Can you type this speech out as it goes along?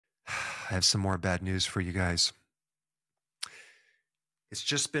I have some more bad news for you guys. It's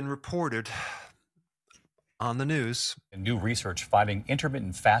just been reported on the news. New research finding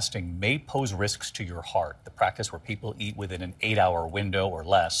intermittent fasting may pose risks to your heart, the practice where people eat within an 8-hour window or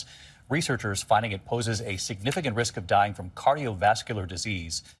less. Researchers finding it poses a significant risk of dying from cardiovascular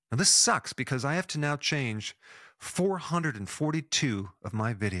disease. Now, this sucks because I have to now change 442 of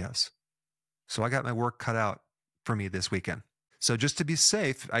my videos. So I got my work cut out for me this weekend. So just to be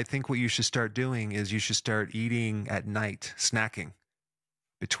safe, I think what you should start doing is you should start eating at night, snacking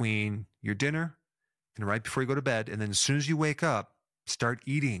between your dinner and right before you go to bed. And then as soon as you wake up, start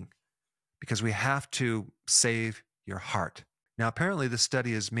eating because we have to save your heart. Now, apparently this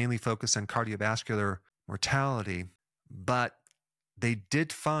study is mainly focused on cardiovascular mortality, but they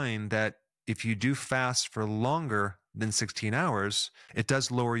did find that if you do fast for longer than 16 hours, it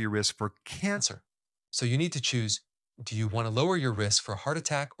does lower your risk for cancer. So you need to choose, do you want to lower your risk for heart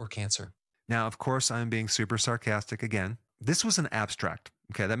attack or cancer? Now, of course, I'm being super sarcastic again. This was an abstract.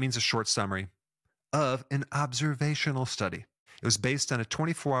 Okay, that means a short summary of an observational study. It was based on a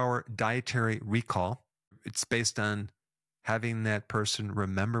 24-hour dietary recall. It's based on having that person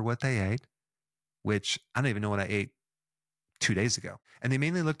remember what they ate, which I don't even know what I ate 2 days ago. And they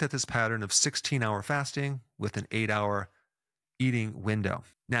mainly looked at this pattern of 16-hour fasting with an 8-hour eating window.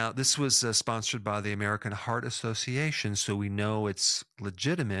 Now, this was sponsored by the American Heart Association, so we know it's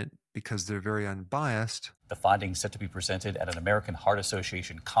legitimate because they're very unbiased. The findings set to be presented at an American Heart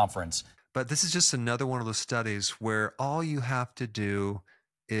Association conference. But this is just another one of those studies where all you have to do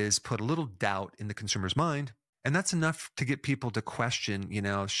is put a little doubt in the consumer's mind. And that's enough to get people to question,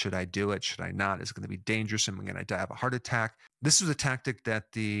 should I do it? Should I not? Is it going to be dangerous? Am I going to have a heart attack? This was a tactic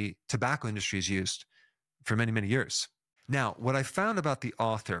that the tobacco industry has used for many, many years. Now, what I found about the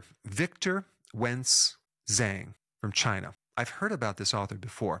author, Victor Wentz Zhang from China, I've heard about this author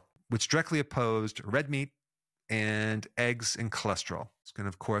before, which directly opposed red meat and eggs and cholesterol. And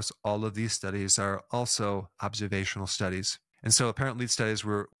of course, all of these studies are also observational studies. And so apparently these studies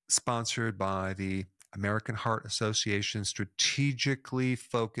were sponsored by the American Heart Association strategically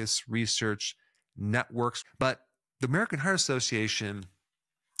focused research networks. But the American Heart Association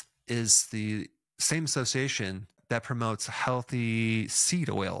is the same association that promotes healthy seed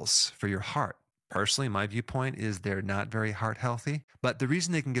oils for your heart. Personally, my viewpoint is they're not very heart healthy, but the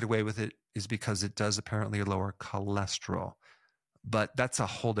reason they can get away with it is because it does apparently lower cholesterol. But that's a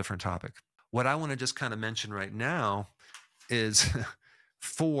whole different topic. What I want to just kind of mention right now is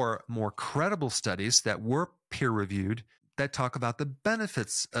 4 more credible studies that were peer-reviewed that talk about the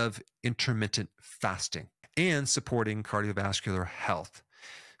benefits of intermittent fasting and supporting cardiovascular health.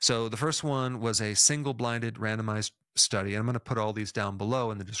 So the first one was a single-blinded randomized study, and I'm going to put all these down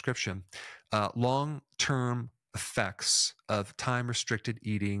below in the description. Long-term effects of time-restricted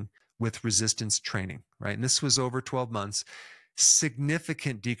eating with resistance training, right? And this was over 12 months.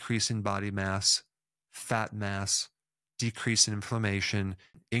 Significant decrease in body mass, fat mass, decrease in inflammation,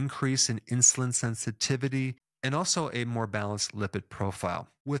 increase in insulin sensitivity, and also a more balanced lipid profile.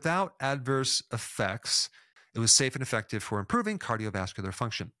 Without adverse effects, it was safe and effective for improving cardiovascular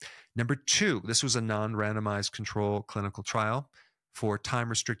function. Number 2, this was a non-randomized control clinical trial for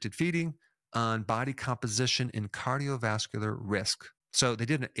time-restricted feeding on body composition and cardiovascular risk. So they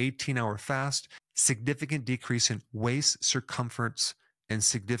did an 18-hour fast, significant decrease in waist circumference, and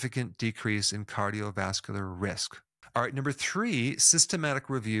significant decrease in cardiovascular risk. All right, number 3, systematic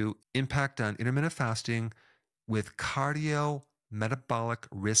review, impact on intermittent fasting with cardiometabolic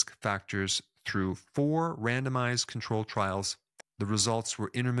risk factors through 4 randomized controlled trials. The results were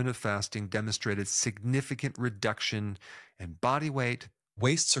intermittent fasting demonstrated significant reduction in body weight,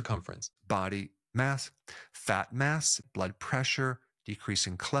 Waist circumference, body mass, fat mass, blood pressure, decrease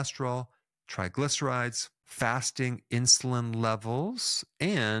in cholesterol, triglycerides, fasting insulin levels,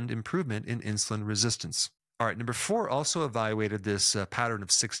 and improvement in insulin resistance. All right, number 4 also evaluated this pattern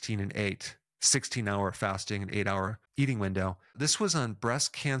of 16 and 8, 16-hour fasting and 8-hour eating window. This was on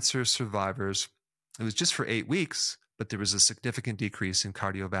breast cancer survivors. It was just for 8 weeks, but there was a significant decrease in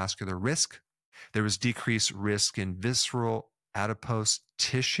cardiovascular risk. There was decreased risk in visceral adipose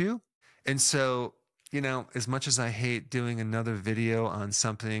tissue. And so, as much as I hate doing another video on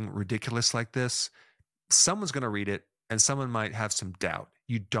something ridiculous like this, someone's going to read it and someone might have some doubt.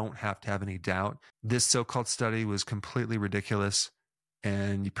 You don't have to have any doubt. This so-called study was completely ridiculous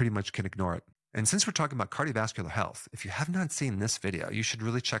and you pretty much can ignore it. And since we're talking about cardiovascular health, if you have not seen this video, you should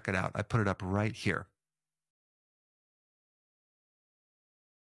really check it out. I put it up right here.